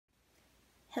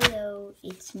Hello,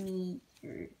 it's me,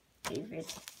 your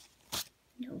favorite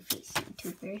no-face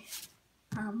YouTuber.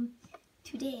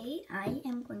 Today I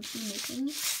am going to be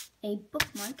making a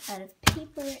bookmark out of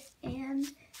paper and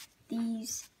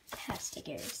these cat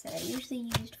stickers that I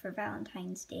usually used for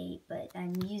Valentine's Day, but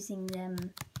I'm using them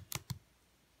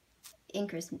in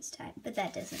Christmas time, but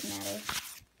that doesn't matter.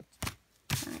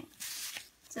 Alright,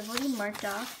 so I've already marked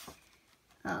off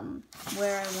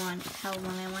where I want, how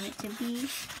long I want it to be.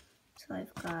 So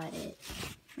I've got it.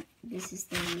 This is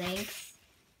the length.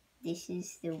 This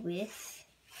is the width.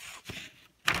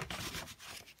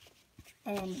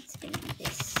 And it's going to be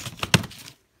this.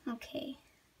 Okay.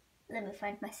 Let me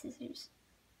find my scissors.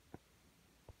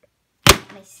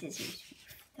 My scissors.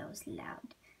 That was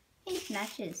loud. It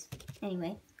matches.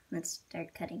 Anyway, let's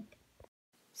start cutting.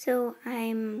 So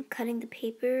I'm cutting the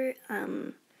paper.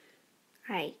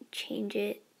 I change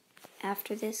it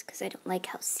after this because I don't like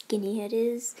how skinny it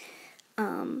is.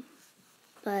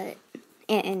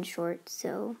 And short,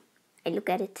 so I look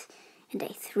at it and I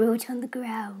throw it on the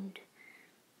ground.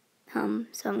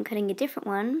 So I'm cutting a different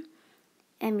one.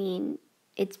 I mean,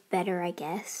 it's better, I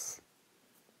guess.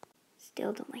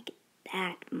 Still don't like it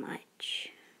that much.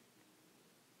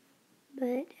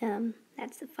 But,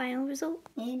 that's the final result.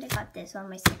 And I got this on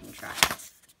my second try.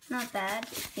 Not bad. I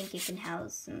think it can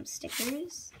house some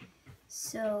stickers.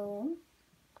 So,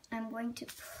 I'm going to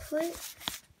put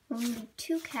only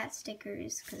 2 cat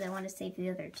stickers because I want to save the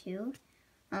other 2.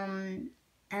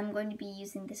 I'm going to be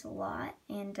using this a lot,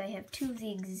 and I have 2 of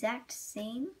the exact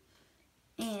same,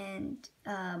 and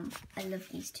I love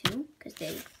these 2 because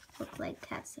they look like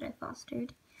cats that I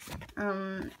fostered.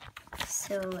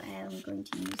 So I'm going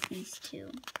to use these 2.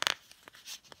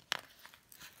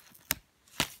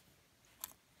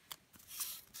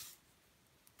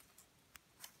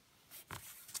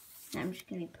 And I'm just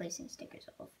going to be placing stickers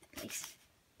all over the place.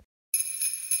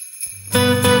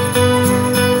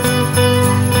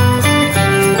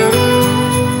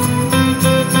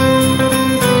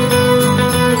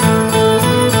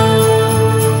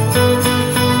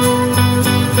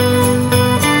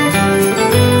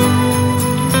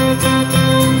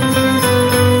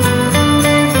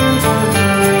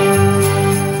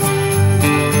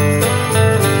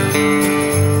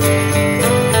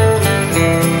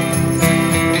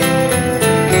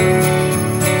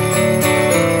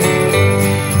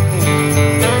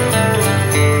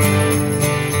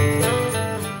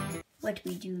 What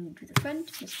we do to the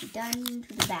front must be done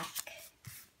to the back.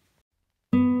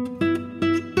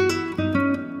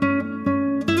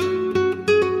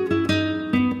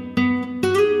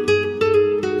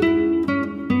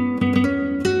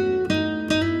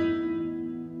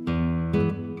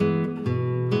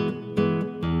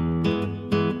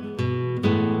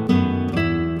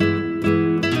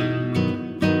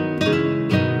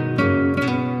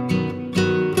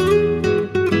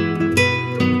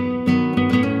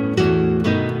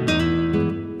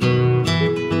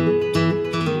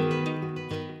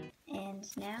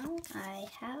 Now I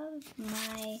have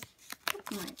my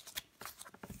bookmark.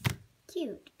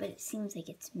 Cute, but it seems like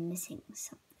it's missing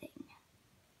something.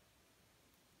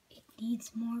 It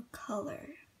needs more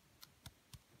color.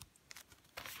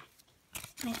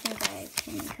 I think I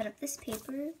can cut up this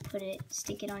paper,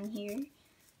 stick it on here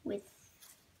with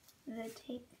the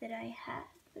tape that I had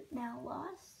but now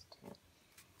lost.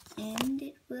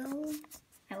 And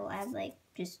I will add like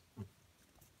just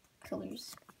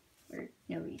colors for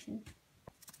no reason.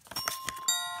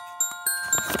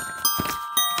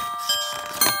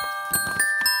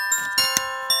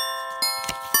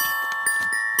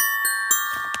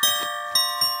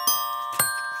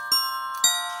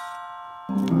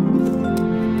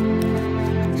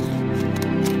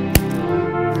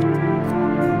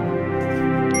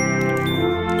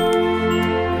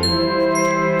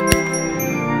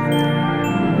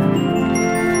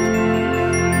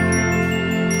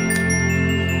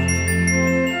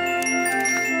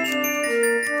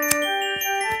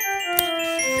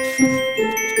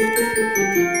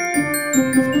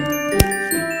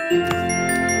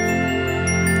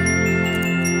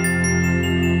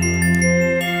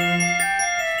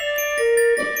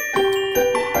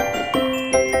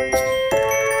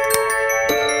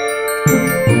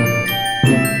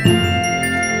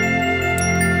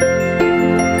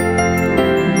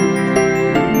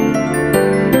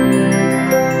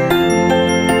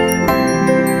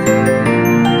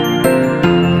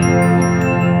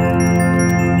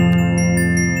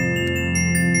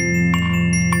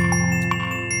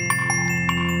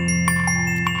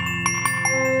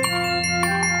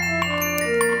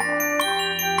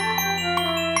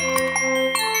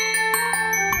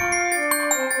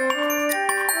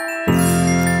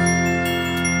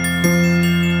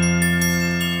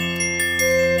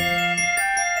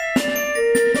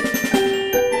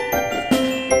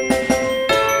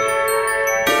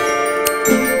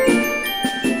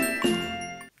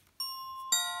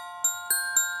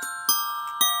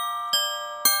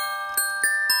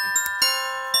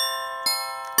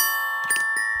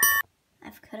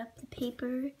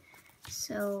 paper.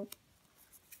 So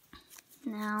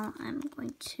now I'm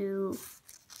going to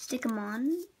stick them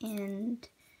on and,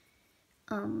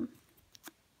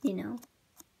 you know,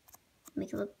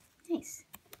 make it look nice.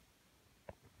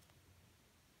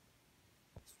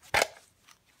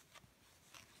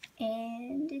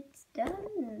 And it's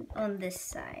done on this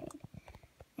side.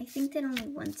 I think that only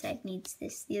one side needs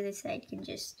this. The other side can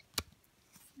just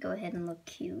go ahead and look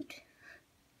cute.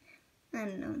 I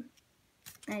don't know.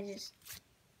 I just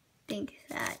think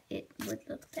that it would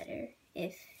look better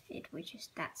if it were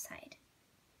just that side.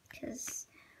 Because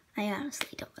I honestly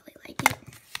don't really like it.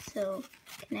 So,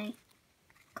 can I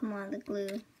come on, the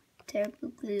glue? Terrible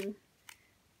glue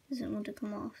doesn't want to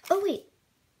come off. Oh wait!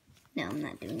 No, I'm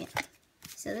not doing it.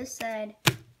 So this side,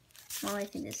 well, I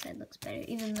think this side looks better,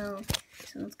 even though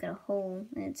this one's got a hole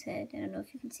in its head. I don't know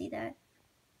if you can see that.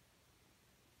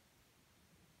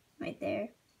 Right there.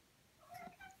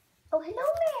 Oh, hello,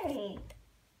 Mary!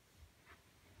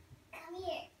 Come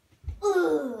here.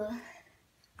 Ooh!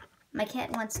 My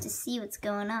cat wants to see what's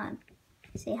going on.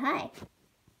 Say hi.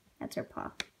 That's her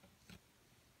paw.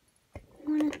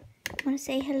 Wanna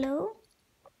say hello?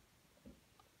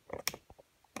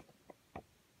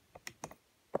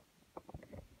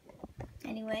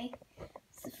 Anyway,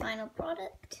 it's the final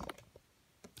product.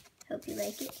 Hope you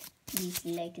like it. Please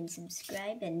like and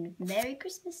subscribe, and Merry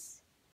Christmas!